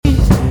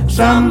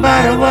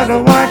Somebody was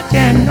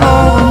watching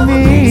over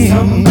me.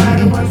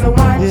 Somebody was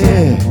watching.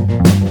 Yeah.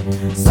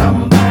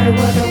 Somebody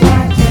was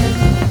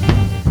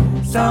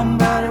watching.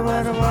 Somebody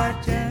was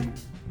watching.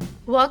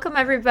 Welcome,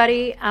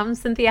 everybody. I'm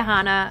Cynthia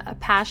Hanna, a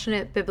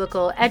passionate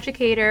biblical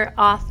educator,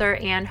 author,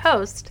 and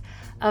host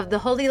of the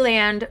Holy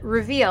Land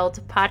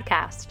Revealed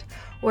podcast,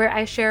 where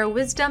I share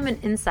wisdom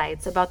and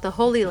insights about the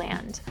Holy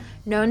Land,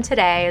 known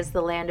today as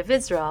the Land of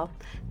Israel,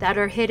 that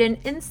are hidden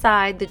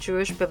inside the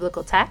Jewish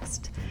biblical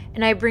text,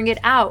 and I bring it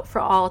out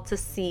for all to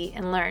see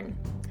and learn.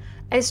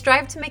 I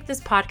strive to make this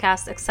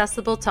podcast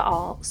accessible to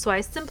all, so I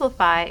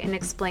simplify and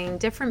explain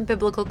different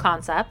biblical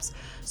concepts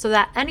so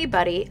that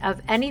anybody of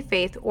any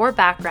faith or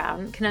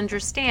background can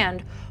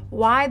understand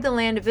why the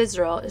land of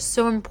Israel is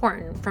so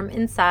important from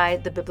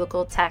inside the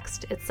biblical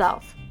text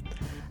itself.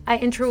 I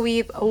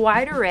interweave a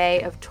wide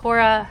array of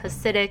Torah,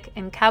 Hasidic,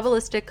 and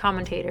Kabbalistic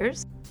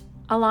commentators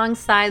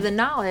alongside the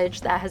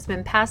knowledge that has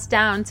been passed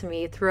down to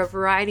me through a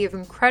variety of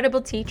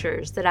incredible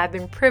teachers that I've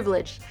been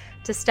privileged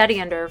to study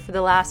under for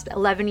the last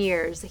 11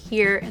 years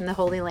here in the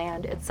Holy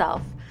Land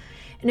itself.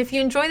 And if you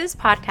enjoy this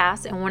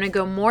podcast and want to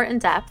go more in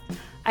depth,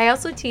 I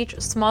also teach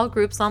small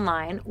groups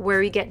online where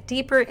we get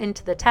deeper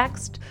into the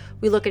text,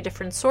 we look at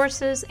different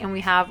sources, and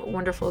we have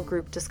wonderful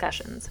group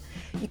discussions.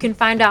 You can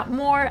find out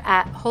more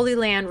at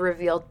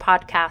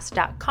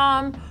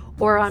holylandrevealedpodcast.com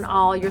or on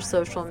all your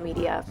social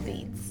media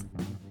feeds.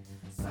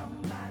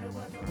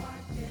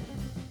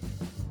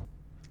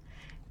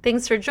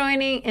 Thanks for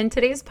joining. In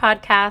today's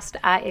podcast,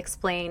 I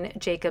explain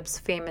Jacob's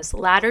famous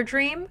ladder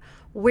dream,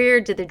 where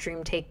did the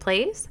dream take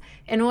place,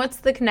 and what's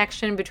the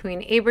connection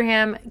between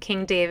Abraham,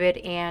 King David,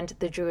 and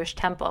the Jewish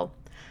temple.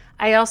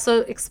 I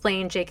also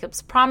explain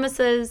Jacob's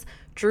promises,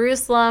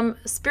 Jerusalem,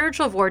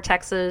 spiritual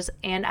vortexes,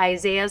 and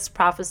Isaiah's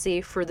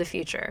prophecy for the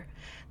future.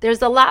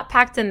 There's a lot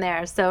packed in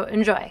there, so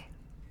enjoy.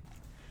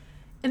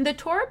 In the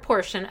Torah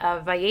portion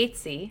of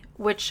Vayetzi,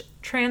 which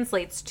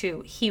translates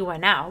to He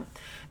Went Out,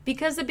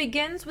 because it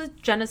begins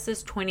with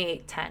Genesis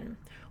 28:10,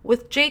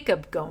 with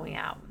Jacob going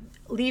out,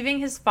 leaving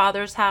his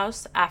father's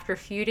house after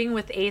feuding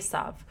with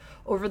Esau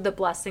over the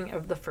blessing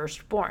of the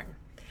firstborn.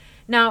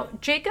 Now,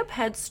 Jacob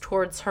heads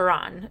towards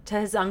Haran to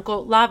his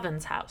uncle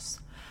Laban's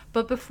house,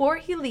 but before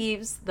he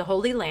leaves the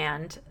Holy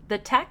Land, the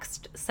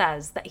text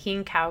says that he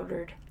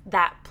encountered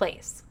that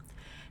place.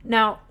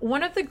 Now,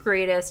 one of the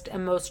greatest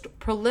and most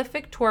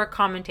prolific Torah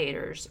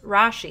commentators,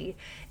 Rashi,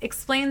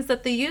 explains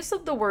that the use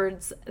of the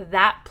words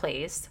that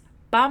place,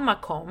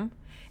 Bamakom,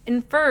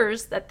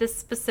 infers that this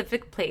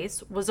specific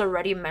place was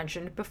already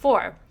mentioned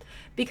before,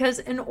 because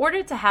in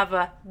order to have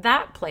a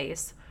that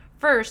place,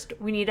 first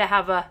we need to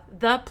have a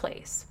the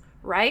place,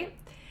 right?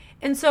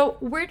 And so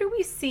where do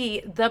we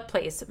see the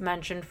place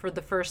mentioned for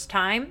the first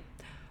time?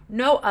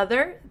 No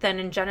other than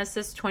in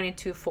Genesis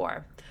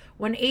 22:4,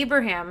 when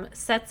Abraham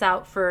sets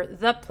out for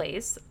the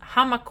place,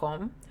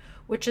 Hamakom,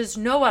 which is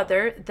no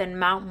other than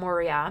Mount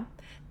Moriah,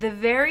 the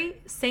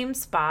very same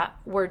spot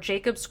where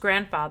Jacob's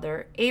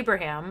grandfather,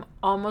 Abraham,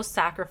 almost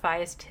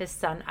sacrificed his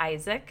son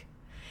Isaac,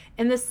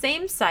 and the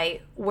same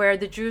site where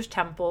the Jewish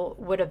temple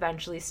would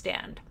eventually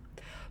stand.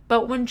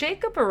 But when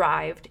Jacob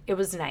arrived, it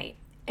was night,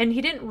 and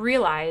he didn't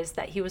realize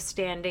that he was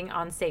standing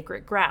on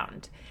sacred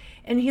ground.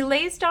 And he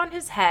lays down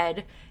his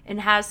head and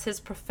has his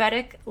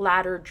prophetic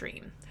ladder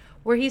dream,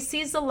 where he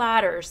sees a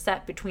ladder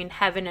set between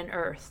heaven and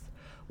earth,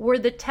 where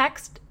the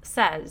text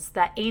says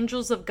that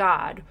angels of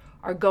God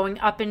are going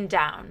up and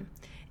down,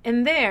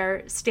 and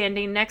there,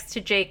 standing next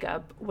to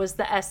Jacob, was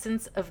the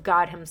essence of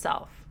God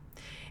himself.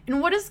 And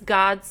what does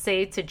God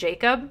say to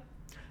Jacob?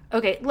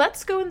 Okay,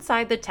 let's go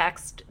inside the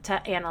text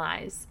to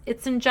analyze.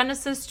 It's in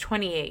Genesis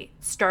 28,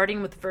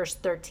 starting with verse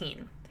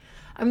 13.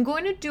 I'm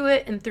going to do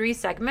it in 3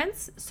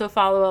 segments, so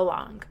follow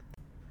along.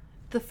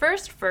 The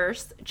first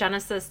verse,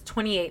 Genesis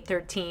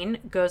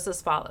 28:13, goes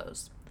as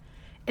follows.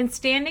 And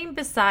standing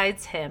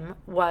besides him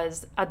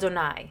was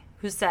Adonai,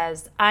 who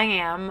says, I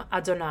am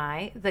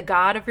Adonai, the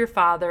God of your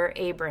father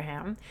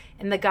Abraham,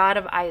 and the God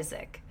of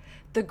Isaac.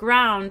 The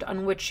ground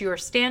on which you are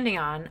standing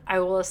on, I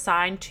will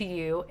assign to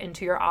you and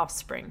to your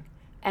offspring.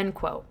 End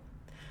quote.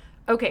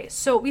 Okay,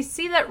 so we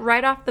see that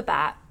right off the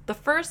bat, the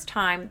first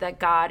time that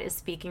God is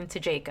speaking to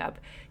Jacob,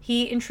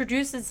 he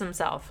introduces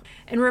himself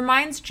and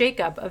reminds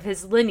Jacob of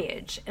his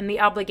lineage and the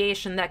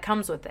obligation that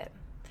comes with it.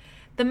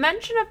 The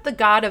mention of the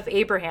God of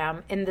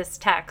Abraham in this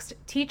text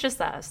teaches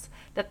us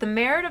that the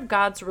merit of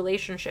God's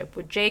relationship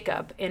with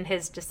Jacob and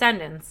his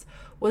descendants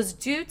was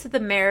due to the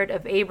merit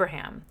of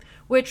Abraham,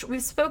 which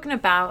we've spoken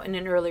about in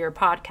an earlier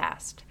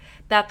podcast,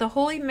 that the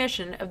holy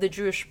mission of the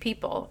Jewish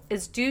people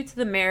is due to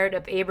the merit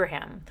of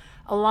Abraham,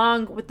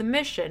 along with the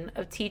mission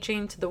of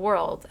teaching to the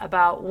world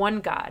about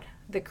one God,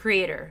 the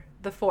Creator,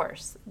 the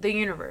Force, the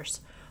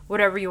universe,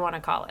 whatever you want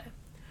to call it.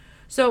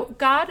 So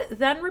God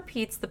then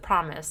repeats the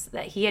promise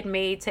that he had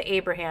made to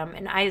Abraham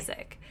and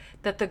Isaac,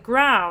 that the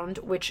ground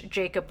which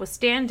Jacob was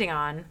standing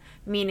on,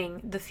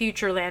 meaning the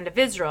future land of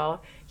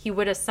Israel, he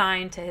would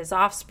assign to his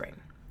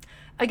offspring.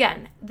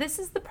 Again, this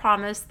is the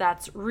promise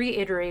that's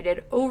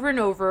reiterated over and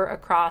over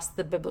across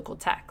the biblical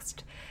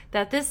text,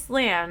 that this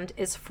land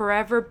is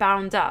forever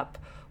bound up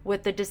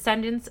with the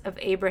descendants of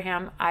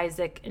Abraham,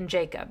 Isaac, and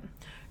Jacob,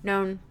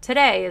 known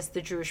today as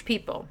the Jewish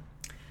people.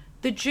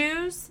 The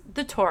Jews,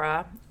 the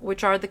Torah,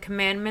 which are the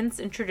commandments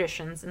and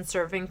traditions in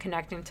serving,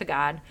 connecting to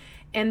God,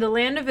 and the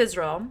land of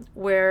Israel,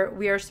 where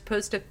we are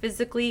supposed to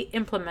physically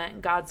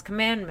implement God's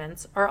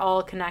commandments, are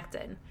all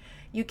connected.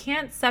 You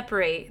can't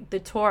separate the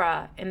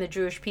Torah and the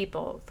Jewish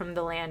people from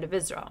the land of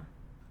Israel.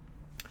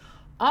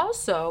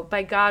 Also,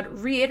 by God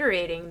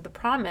reiterating the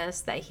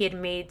promise that he had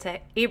made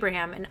to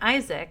Abraham and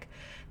Isaac,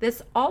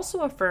 this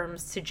also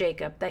affirms to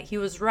Jacob that he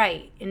was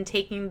right in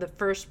taking the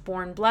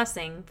firstborn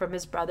blessing from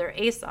his brother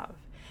Esau,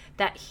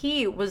 that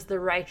he was the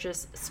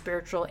righteous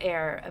spiritual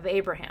heir of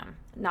Abraham,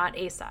 not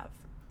Esau.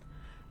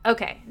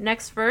 Okay,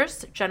 next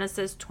verse,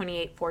 Genesis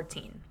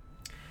 28:14.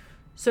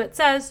 So it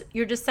says,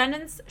 "Your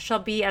descendants shall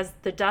be as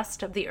the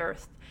dust of the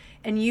earth,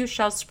 and you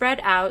shall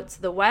spread out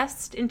to the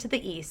west and to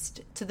the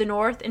east, to the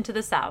north and to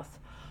the south.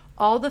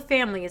 All the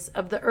families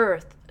of the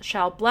earth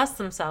shall bless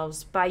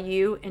themselves by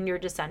you and your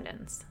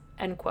descendants."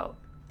 End quote.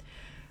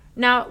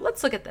 Now,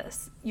 let's look at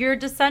this. Your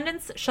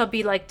descendants shall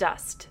be like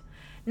dust.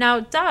 Now,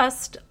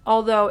 dust,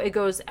 although it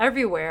goes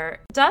everywhere,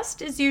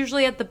 dust is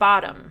usually at the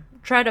bottom,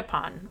 tread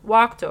upon,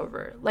 walked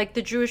over, like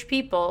the Jewish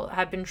people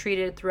have been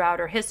treated throughout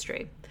our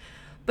history.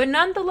 But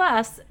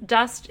nonetheless,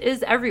 dust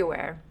is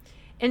everywhere.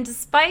 And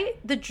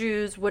despite the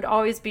Jews would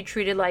always be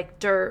treated like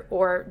dirt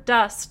or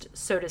dust,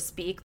 so to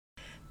speak,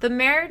 the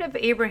merit of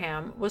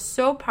Abraham was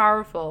so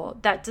powerful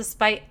that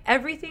despite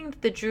everything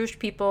the Jewish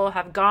people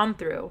have gone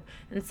through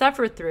and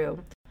suffered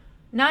through,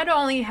 not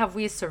only have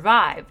we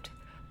survived,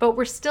 but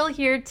we're still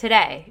here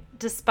today,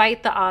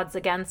 despite the odds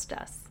against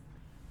us.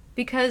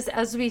 Because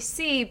as we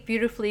see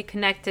beautifully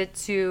connected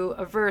to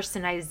a verse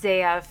in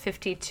Isaiah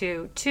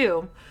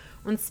 52:2,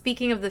 when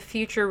speaking of the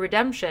future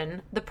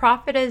redemption, the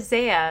prophet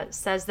Isaiah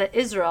says that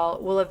Israel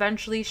will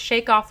eventually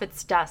shake off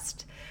its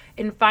dust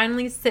and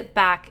finally sit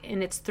back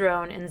in its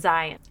throne in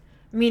Zion,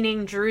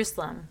 meaning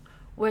Jerusalem,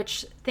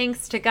 which,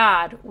 thanks to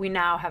God, we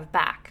now have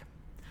back.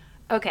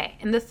 Okay,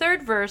 in the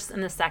third verse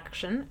in the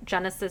section,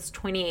 Genesis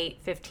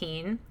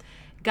 28:15,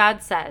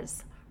 God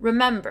says,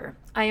 "Remember,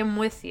 I am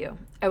with you.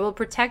 I will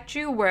protect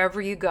you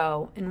wherever you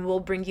go and will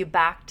bring you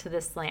back to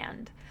this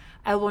land.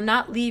 I will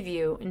not leave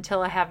you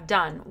until I have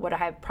done what I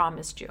have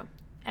promised you."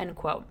 End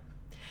quote.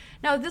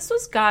 Now, this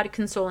was God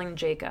consoling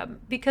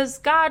Jacob because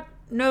God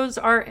knows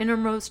our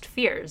innermost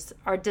fears,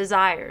 our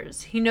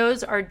desires. He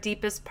knows our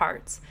deepest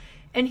parts.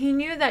 And he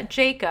knew that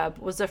Jacob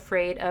was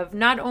afraid of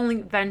not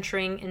only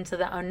venturing into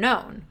the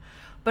unknown,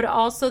 but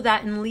also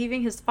that in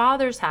leaving his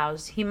father's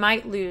house, he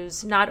might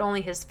lose not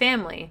only his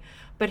family,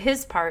 but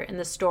his part in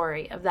the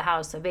story of the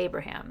house of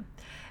Abraham.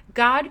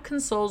 God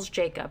consoles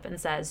Jacob and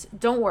says,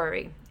 "Don't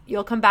worry,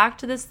 you'll come back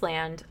to this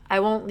land. I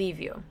won't leave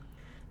you."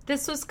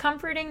 This was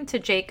comforting to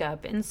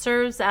Jacob and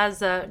serves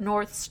as a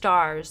North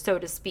Star, so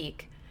to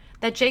speak,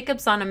 that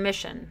Jacob's on a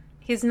mission.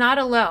 He's not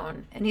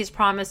alone, and he's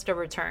promised a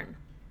return.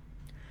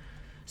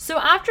 So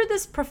after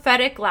this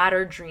prophetic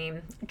ladder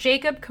dream,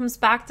 Jacob comes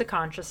back to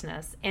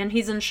consciousness, and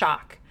he's in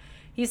shock.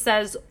 He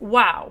says,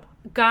 "Wow,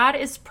 God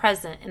is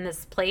present in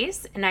this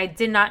place, and I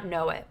did not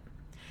know it."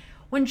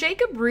 When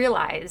Jacob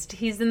realized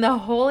he's in the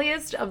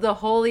holiest of the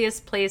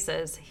holiest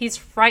places, he's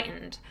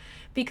frightened,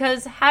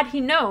 because had he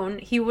known,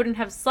 he wouldn't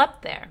have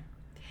slept there.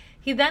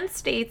 He then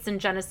states in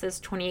Genesis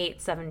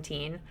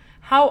 28:17,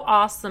 "How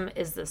awesome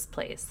is this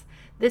place?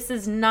 This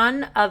is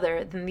none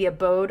other than the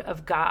abode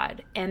of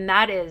God, and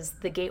that is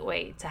the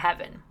gateway to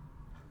heaven."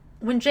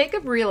 When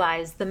Jacob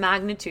realized the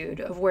magnitude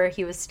of where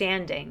he was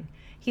standing,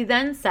 he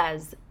then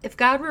says, "If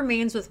God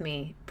remains with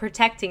me,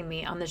 protecting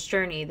me on this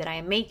journey that I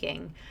am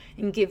making,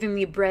 and giving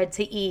me bread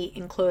to eat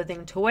and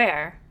clothing to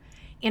wear,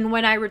 and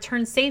when I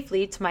return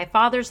safely to my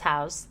father's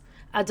house,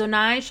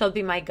 Adonai shall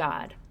be my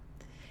God."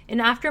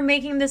 And after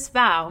making this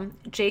vow,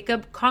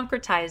 Jacob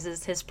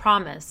concretizes his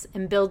promise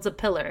and builds a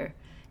pillar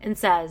and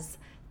says,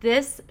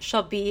 "This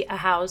shall be a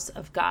house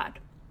of God."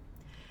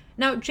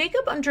 Now,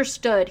 Jacob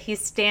understood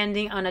he's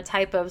standing on a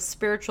type of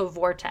spiritual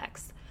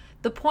vortex,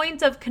 the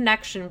point of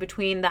connection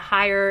between the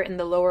higher and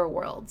the lower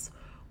worlds,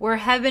 where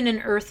heaven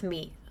and earth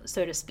meet,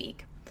 so to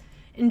speak.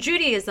 In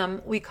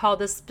Judaism, we call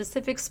this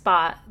specific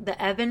spot the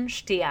Even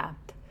Shtia,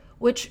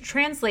 which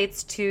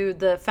translates to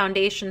the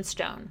foundation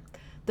stone,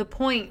 the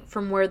point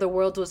from where the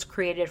world was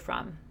created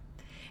from.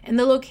 And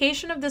the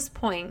location of this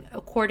point,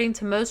 according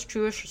to most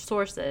Jewish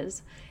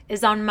sources,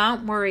 is on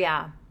Mount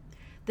Moriah,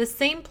 the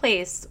same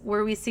place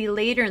where we see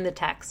later in the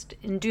text,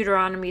 in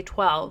Deuteronomy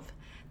 12,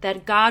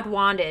 that God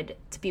wanted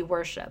to be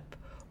worshipped,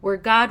 where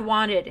God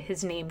wanted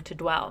his name to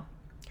dwell.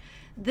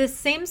 This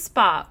same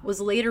spot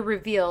was later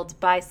revealed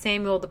by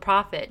Samuel the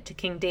prophet to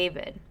King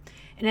David,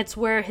 and it's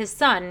where his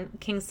son,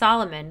 King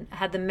Solomon,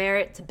 had the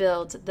merit to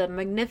build the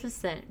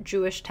magnificent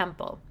Jewish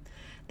temple,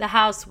 the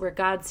house where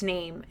God's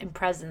name and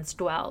presence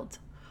dwelled,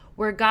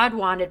 where God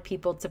wanted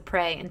people to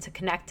pray and to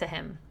connect to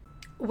him,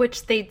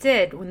 which they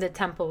did when the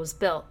temple was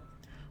built,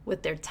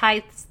 with their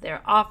tithes,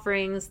 their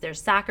offerings, their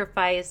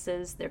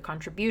sacrifices, their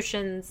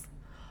contributions,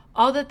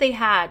 all that they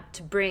had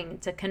to bring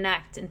to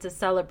connect and to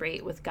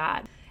celebrate with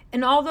God.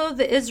 And although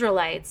the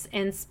Israelites,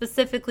 and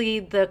specifically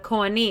the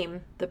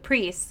Kohanim, the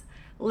priests,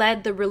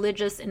 led the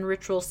religious and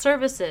ritual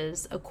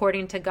services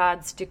according to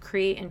God's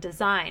decree and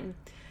design,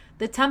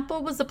 the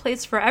temple was a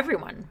place for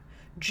everyone,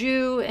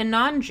 Jew and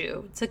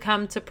non-Jew, to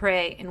come to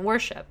pray and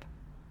worship.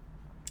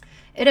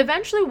 It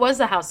eventually was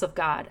a house of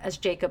God, as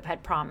Jacob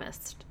had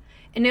promised,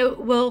 and it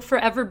will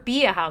forever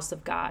be a house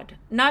of God,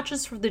 not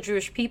just for the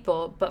Jewish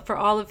people, but for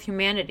all of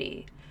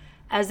humanity,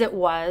 as it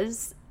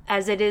was,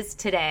 as it is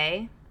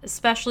today,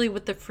 especially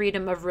with the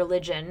freedom of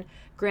religion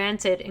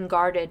granted and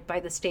guarded by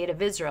the state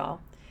of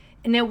Israel.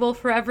 And it will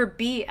forever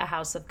be a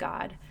house of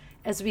God,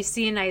 as we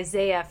see in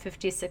Isaiah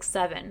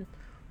 56:7,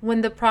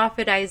 when the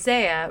prophet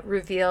Isaiah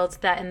revealed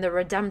that in the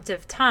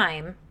redemptive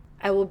time,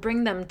 I will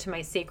bring them to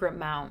my sacred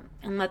mount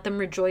and let them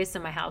rejoice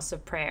in my house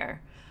of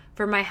prayer.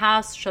 For my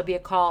house shall be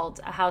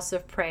called a house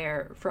of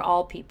prayer for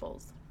all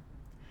peoples.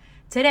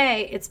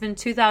 Today, it's been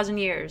 2,000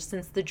 years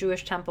since the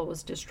Jewish temple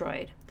was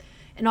destroyed.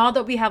 And all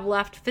that we have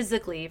left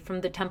physically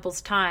from the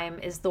temple's time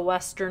is the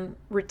western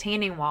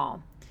retaining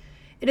wall.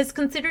 It is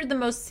considered the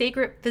most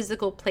sacred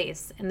physical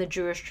place in the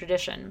Jewish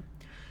tradition,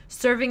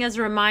 serving as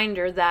a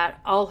reminder that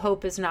all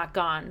hope is not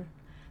gone,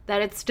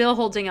 that it's still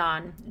holding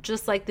on,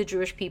 just like the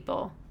Jewish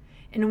people,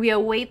 and we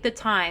await the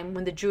time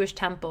when the Jewish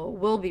temple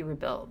will be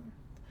rebuilt.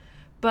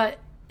 But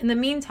in the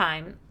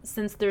meantime,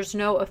 since there's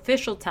no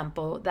official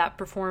temple that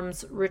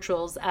performs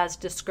rituals as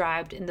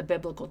described in the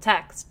biblical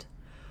text,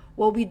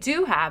 what we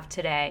do have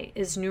today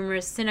is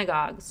numerous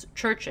synagogues,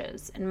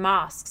 churches, and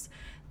mosques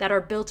that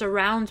are built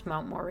around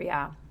Mount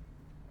Moriah,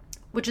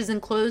 which is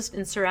enclosed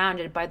and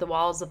surrounded by the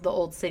walls of the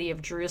old city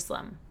of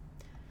Jerusalem.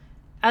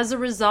 As a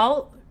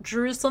result,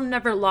 Jerusalem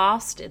never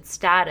lost its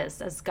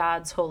status as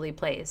God's holy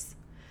place.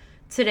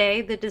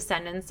 Today, the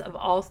descendants of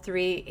all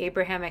three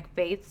Abrahamic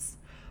faiths,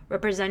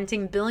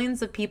 representing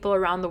billions of people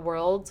around the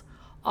world,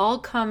 all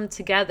come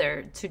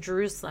together to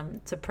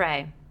Jerusalem to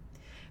pray,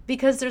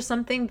 because there's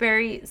something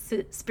very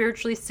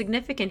spiritually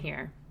significant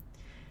here.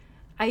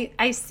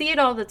 I see it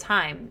all the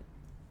time.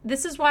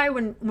 This is why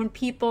when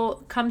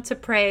people come to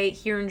pray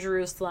here in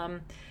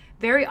Jerusalem,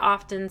 very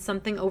often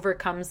something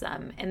overcomes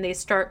them and they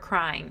start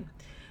crying.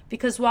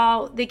 Because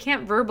while they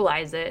can't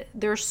verbalize it,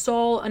 their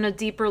soul on a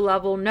deeper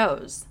level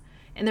knows,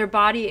 and their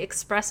body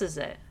expresses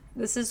it.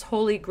 This is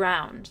holy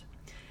ground.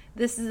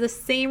 This is the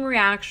same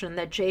reaction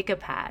that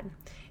Jacob had.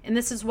 And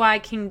this is why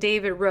King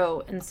David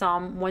wrote in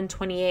Psalm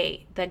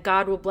 128 that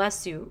God will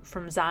bless you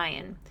from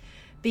Zion,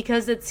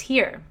 because it's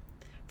here,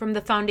 from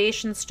the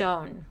foundation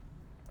stone,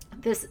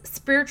 this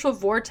spiritual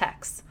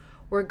vortex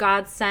where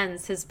God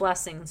sends his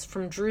blessings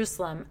from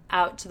Jerusalem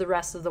out to the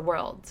rest of the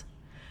world.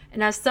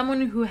 And as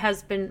someone who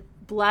has been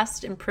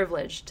blessed and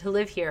privileged to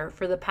live here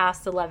for the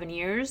past 11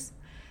 years,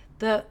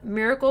 the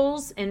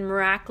miracles and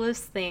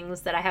miraculous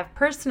things that I have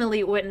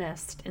personally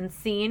witnessed and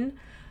seen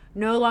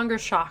no longer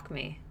shock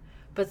me,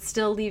 but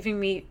still leaving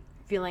me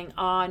feeling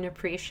awe and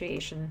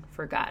appreciation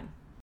for God.